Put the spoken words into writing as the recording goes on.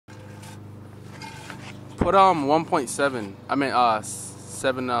Put 1.7. I mean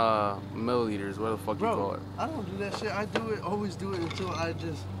 7 milliliters. What the fuck you call it? I don't do that shit. I do it. Always do it until I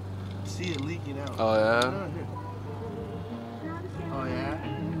just see it leaking out. Oh yeah. Oh yeah.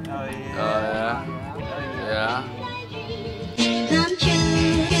 Oh yeah. Oh yeah.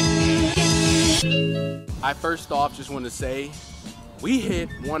 Yeah. I first off just want to say we hit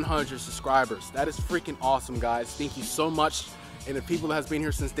 100 subscribers. That is freaking awesome, guys. Thank you so much. And the people that has been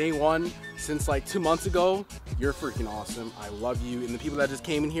here since day one, since like 2 months ago, you're freaking awesome. I love you. And the people that just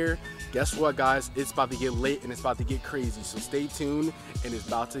came in here, guess what, guys? It's about to get lit and it's about to get crazy. So stay tuned and it's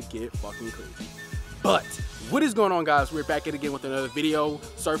about to get fucking crazy. But what is going on, guys? We're back at it again with another video.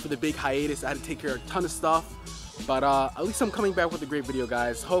 Sorry for the big hiatus. I had to take care of a ton of stuff. But at least I'm coming back with a great video,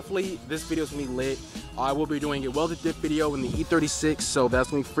 guys. Hopefully this video's gonna be lit. I will be doing a welded dip video in the E36, so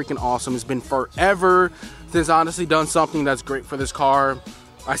that's gonna be freaking awesome. It's been forever since I honestly done something that's great for this car.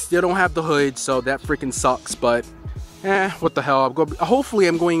 I still don't have the hood, so that freaking sucks, but what the hell. Hopefully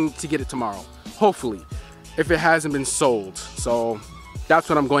I'm going to get it tomorrow. Hopefully, if it hasn't been sold. So that's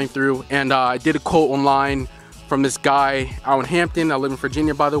what I'm going through. And I did a quote online from this guy out in Hampton. I live in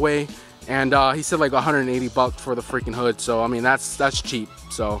Virginia, by the way. And he said like 180 bucks for the freaking hood. So I mean, that's cheap.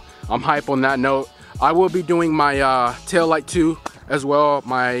 So I'm hype on that note. I will be doing my tail light too as well.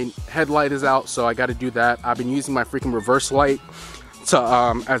 My headlight is out, so I got to do that. I've been using my freaking reverse light to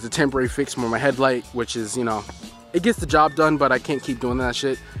as a temporary fix for my headlight, which is, you know, it gets the job done, but I can't keep doing that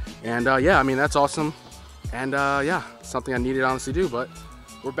shit. And yeah, I mean, that's awesome. And yeah, something I needed honestly do, but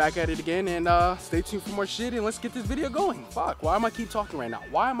we're back at it again, and stay tuned for more shit, and let's get this video going. Fuck, why am I keep talking right now?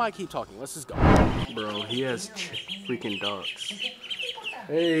 Why am I keep talking? Let's just go. Bro, he has freaking ducks.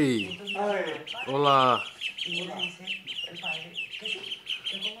 Hey. Hola. You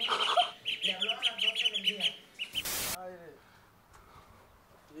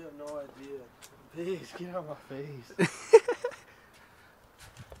have no idea. Please, get out of my face.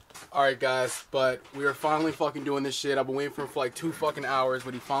 Alright, guys, but we are finally fucking doing this shit. I've been waiting for him for like 2 fucking hours,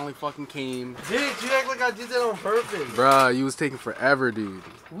 but he finally fucking came. Dude, you act like I did that on purpose. Bruh, you was taking forever, dude.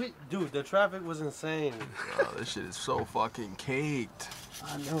 Dude, the traffic was insane. Bro, this shit is so fucking caked.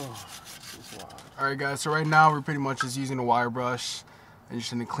 I know. Alright, guys, so right now we're pretty much just using a wire brush and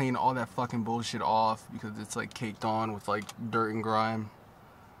just gonna clean all that fucking bullshit off because it's like caked on with like dirt and grime.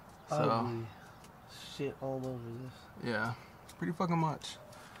 So, ugly shit all over this. Yeah, it's pretty fucking much.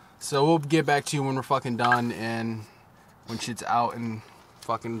 So we'll get back to you when we're fucking done and when shit's out and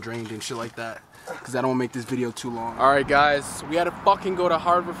fucking drained and shit like that. Because I don't want to make this video too long. Alright, guys, we had to fucking go to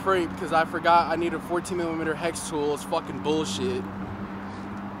Harbor Freight because I forgot I need a 14mm hex tool. It's fucking bullshit.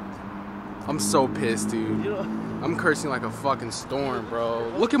 I'm so pissed, dude. I'm cursing like a fucking storm, bro.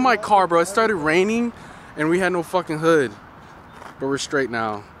 Look at my car, bro. It started raining and we had no fucking hood. But we're straight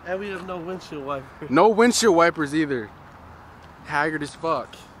now. And we have no windshield wipers. No windshield wipers either. Haggard as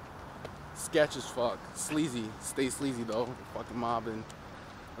fuck. Sketch as fuck. Sleazy. Stay sleazy though. We're fucking mobbing.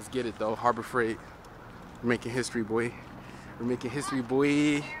 Let's get it though. Harbor Freight. We're making history, boy. We're making history,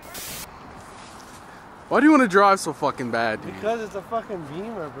 boy. Why do you want to drive so fucking bad, dude? Because it's a fucking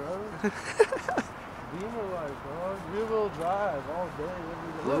Beamer, bro. Beamer life, bro. Rear wheel drive all day.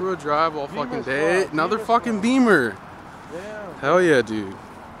 Rear wheel drive all fucking day. Spot. Another fucking Beamer. Yeah. Hell yeah, dude.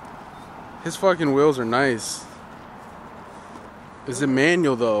 His fucking wheels are nice. Is it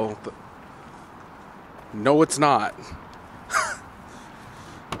manual though? No, it's not.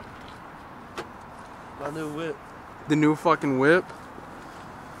 My new whip. The new fucking whip?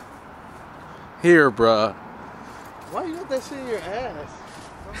 Here, bruh. Why you got that shit in your ass?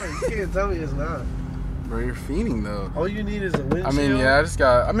 Oh, you can't tell me it's not. Bro, you're fiending though. All you need is a windshield. I mean, yeah,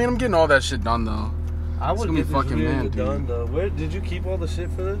 I'm getting all that shit done though. I would get fucking this video done though. Where did you keep all the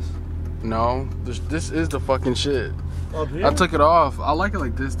shit for this? No, this is the fucking shit. Up here? I took it off. I like it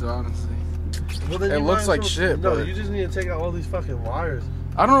like this though, honestly. Well, then it looks like shit, no, but you just need to take out all these fucking wires.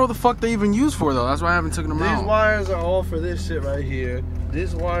 I don't know what the fuck they even use for though. That's why I haven't taken them out. These wires are all for this shit right here.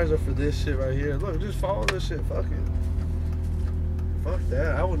 These wires are for this shit right here. Look, just follow this shit. Fuck it. Fuck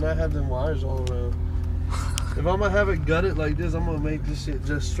that. I would not have them wires all around. If I'm gonna have it gutted like this, I'm gonna make this shit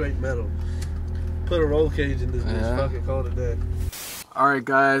just straight metal. Put a roll cage in this bitch. Fucking call it a day. Alright,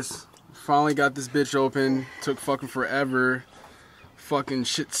 guys. Finally got this bitch open. Took fucking forever. Fucking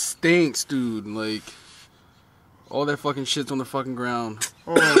shit stinks, dude. Like, all that fucking shit's on the fucking ground.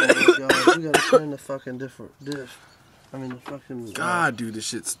 Oh my god, we gotta turn the fucking diff. I mean, the fucking. God, dude, this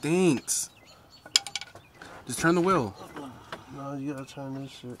shit stinks. Just turn the wheel. No, you gotta turn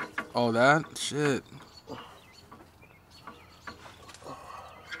this shit. Oh, that? Shit.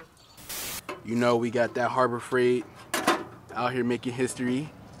 You know, we got that Harbor Freight out here making history.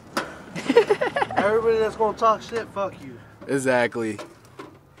 Everybody that's gonna talk shit, fuck you. Exactly.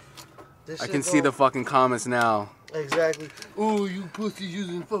 I can see the fucking comments now. Exactly. Ooh, you pussies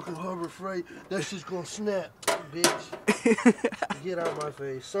using fucking Harbor Freight. That shit's gonna snap, bitch. Get out of my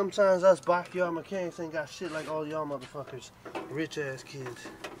face. Sometimes us backyard mechanics ain't got shit like all y'all motherfuckers. Rich ass kids.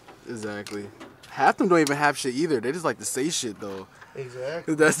 Exactly. Half them don't even have shit either. They just like to say shit though.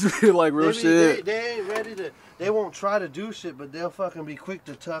 Exactly. That's really like real shit. They ain't ready to. They won't try to do shit, but they'll fucking be quick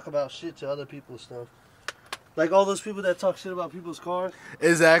to talk about shit to other people's stuff. Like all those people that talk shit about people's cars.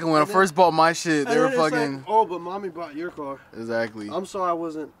 Exactly. When I first bought my shit, they were fucking. Like, oh, but mommy bought your car. Exactly. I'm sorry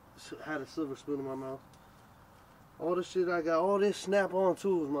I had a silver spoon in my mouth. All the shit I got, all this snap-on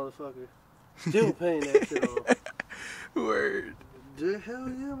tools, motherfucker. Still paying that shit off. Word. Hell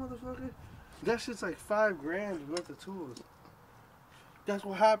yeah, motherfucker. That shit's like $5 grand worth of tools. That's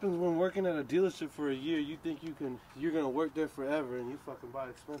what happens when working at a dealership for a year. You think you're gonna work there forever, and you fucking buy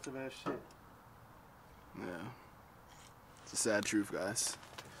expensive ass shit. Yeah. It's a sad truth, guys.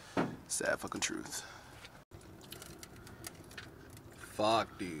 Sad fucking truth.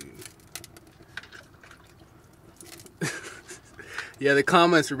 Fuck, dude. Yeah, the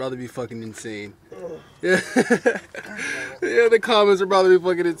comments are about to be fucking insane. Yeah. Yeah, the comments are about to be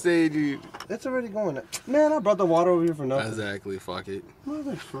fucking insane, dude. It's already going up. Man, I brought the water over here for nothing. Exactly, fuck it.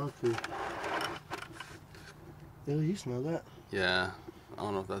 Motherfucker. Ew, you smell that? Yeah. I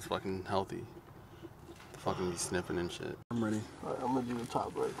don't know if that's fucking healthy. Fucking be sniffing and shit. I'm ready. Alright, I'm gonna do the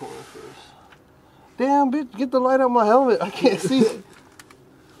top right corner first. Damn, bitch, get the light out my helmet. I can't see it.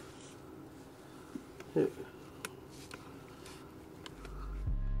 Here.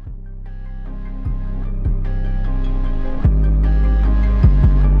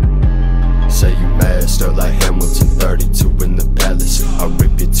 Say you master like Hamilton, 32 in the palace. I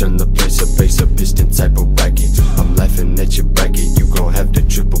rip you, turn the place up, base a piston type of racket. I'm laughing at your bracket, you gon' have to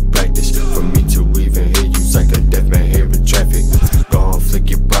triple practice. For me to even hear you's like a deaf man hearing traffic. Go on, flick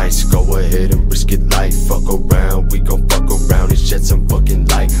your price, go ahead and risk it life. Fuck around, we gon' fuck around and shed some fucking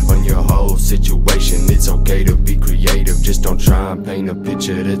light on your whole situation. It's okay to be creative, just don't try and paint a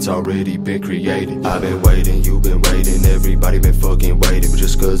picture that's already been created. I've been waiting, you've been waiting, everybody been fucking waiting. But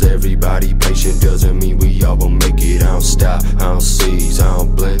just cause everybody patient doesn't mean we all gon' make it. I don't stop, I don't seize, I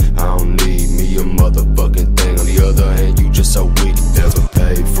don't blend, I don't need me a motherfucking thing. On the other hand, you just so weak. Never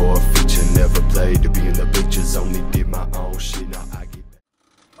paid for a feature, never played to be in the pictures, only did my own shit, now I get back.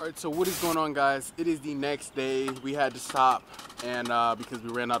 Alright, so what is going on, guys? It is the next day. We had to stop and because we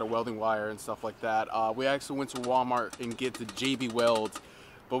ran out of welding wire and stuff like that. We actually went to Walmart and get the JB Weld,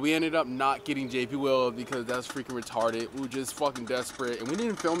 but we ended up not getting JB Weld because that's freaking retarded. We were just fucking desperate and we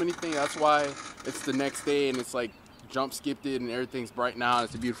didn't film anything. That's why it's the next day and it's like jump skipped it and everything's bright now.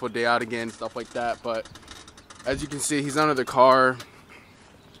 It's a beautiful day out again, stuff like that. But as you can see, he's under the car.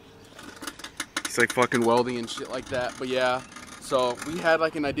 He's like fucking welding and shit like that. But yeah, so we had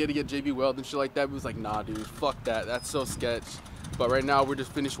like an idea to get JB Weld and shit like that. We was like, nah, dude, fuck that. That's so sketch. But right now we're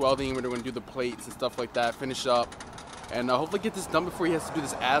just finished welding. We're gonna do the plates and stuff like that. Finish up and hopefully get this done before he has to do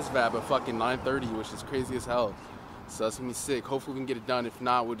this ASVAB at fucking 9:30, which is crazy as hell. So that's gonna be sick. Hopefully we can get it done. If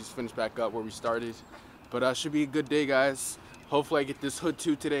not, we'll just finish back up where we started. But should be a good day, guys. Hopefully I get this hood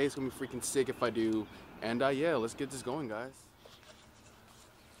too today. It's gonna be freaking sick if I do. And yeah, let's get this going, guys.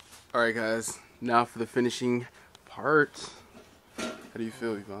 All right, guys. Now for the finishing part. How do you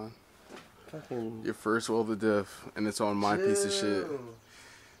feel, Yvonne? Fucking Your first welded diff, and it's on my piece of shit.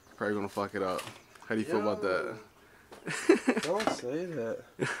 Probably gonna fuck it up. How do you feel about that? Don't say that.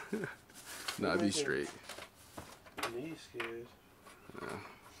 Nah, be straight. Me scared. Yeah.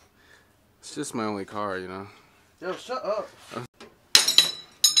 It's just my only car, you know. Yo, shut up. Damn.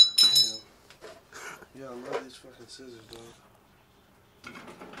 Yeah, I love these fucking scissors, dog.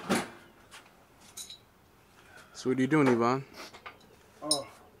 So what are you doing, Yvonne? Oh.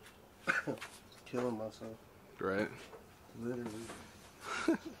 Killing myself. Right. Literally.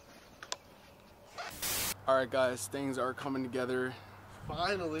 Alright, guys, things are coming together.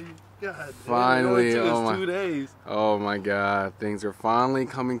 Finally. God Finally. damn, it only took Oh us my. 2 days. Oh my god, things are finally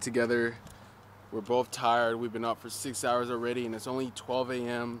coming together. We're both tired. We've been up for 6 hours already and it's only 12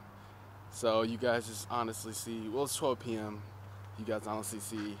 a.m. So you guys just honestly see, well, it's 12 p.m. You guys honestly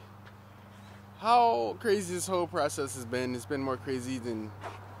see how crazy this whole process has been. It's been more crazy than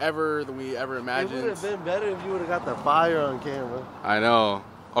we ever imagined. It would have been better if you would have got the fire on camera. I know.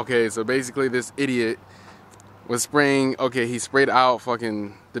 Okay, so basically this idiot was spraying, okay, he sprayed out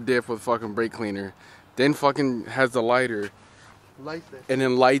fucking the diff with fucking brake cleaner. Then fucking has the lighter. Light that. And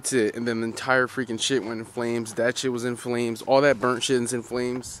then lights it, and then the entire freaking shit went in flames. That shit was in flames. All that burnt shit is in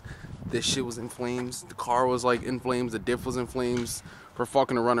flames. This shit was in flames. The car was like in flames. The diff was in flames. for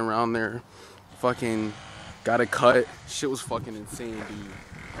fucking running around there. Fucking got a cut. Shit was fucking insane, dude.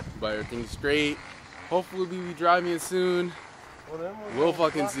 But everything's straight. Hopefully we'll be driving it soon. We'll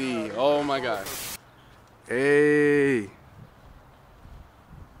fucking see. Oh my god. Hey.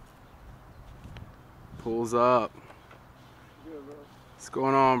 Pulls up. What's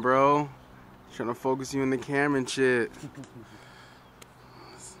going on, bro? Trying to focus you in the camera and shit.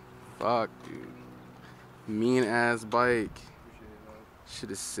 Fuck, dude. Mean ass bike.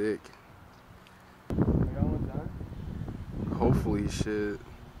 Shit is sick. Hopefully, shit.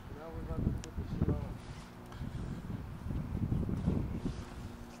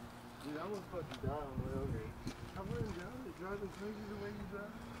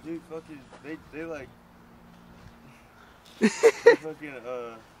 Dude, fucking, they like, they fucking,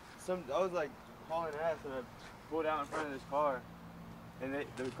 I was like hauling ass and I pulled out in front of this car, and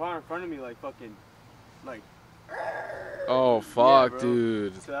the car in front of me like fucking, like. Oh fuck, yeah,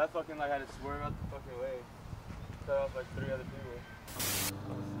 dude. So I fucking like had to swerve out the fucking way, cut off like 3 other people.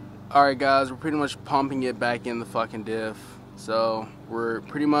 All right, guys, we're pretty much pumping it back in the fucking diff. So we're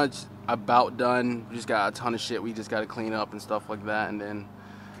pretty much about done. We just got a ton of shit we just got to clean up and stuff like that, and then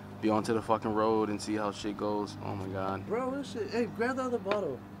be onto the fucking road and see how shit goes. Oh my god. Bro, this shit. Hey, grab the other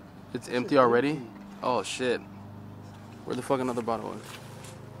bottle. It's empty already? Empty. Oh shit. Where the fucking other bottle is?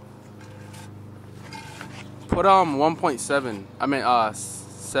 Put 1.7. I mean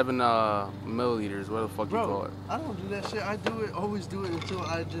 7 milliliters. What the fuck bro, you call it? I don't do that shit. I do it. Always do it until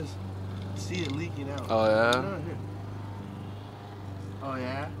I just see it leaking out. Oh yeah. Oh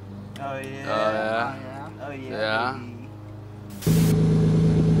yeah. Oh yeah. Oh yeah. Oh yeah. Yeah.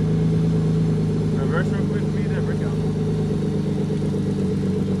 Reverse real quick for me, then break out.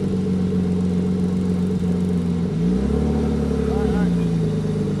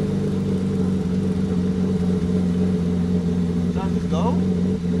 Time to go?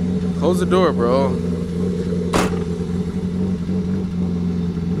 Close the door, bro.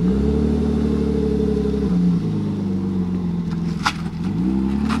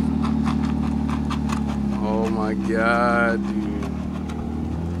 Oh my god, dude.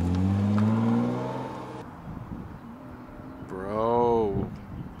 Bro.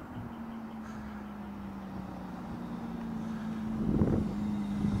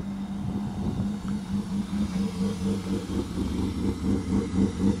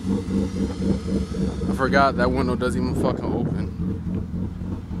 I forgot that window doesn't even fucking open.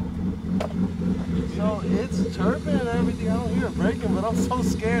 So it's chirping and everything. I don't hear it braking, but I'm so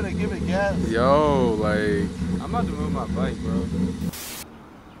scared to give it gas. Yo, like. I'm about to move my bike, bro.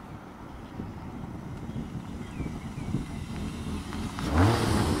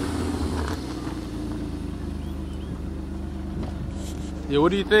 Yeah, what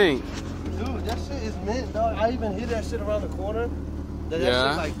do you think? Dude, that shit is mint, dog. I even hit that shit around the corner. That shit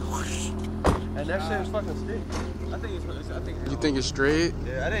like whoosh, and that shit is fucking stick. I think it's You think it's straight?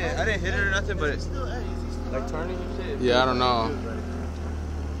 Yeah, I didn't hit it or nothing, but it's still, hey, is he still like turning and shit. Yeah, I don't know.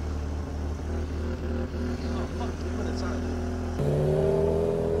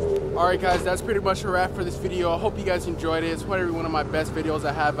 Alright guys, that's pretty much a wrap for this video. I hope you guys enjoyed it. It's probably one of my best videos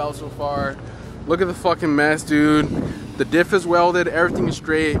I have out so far. Look at the fucking mess, dude. The diff is welded, everything is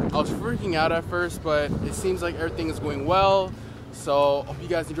straight. I was freaking out at first, but it seems like everything is going well. So, hope you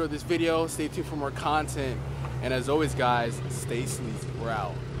guys enjoyed this video. Stay tuned for more content. And as always guys, stay sleazy. We're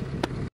out.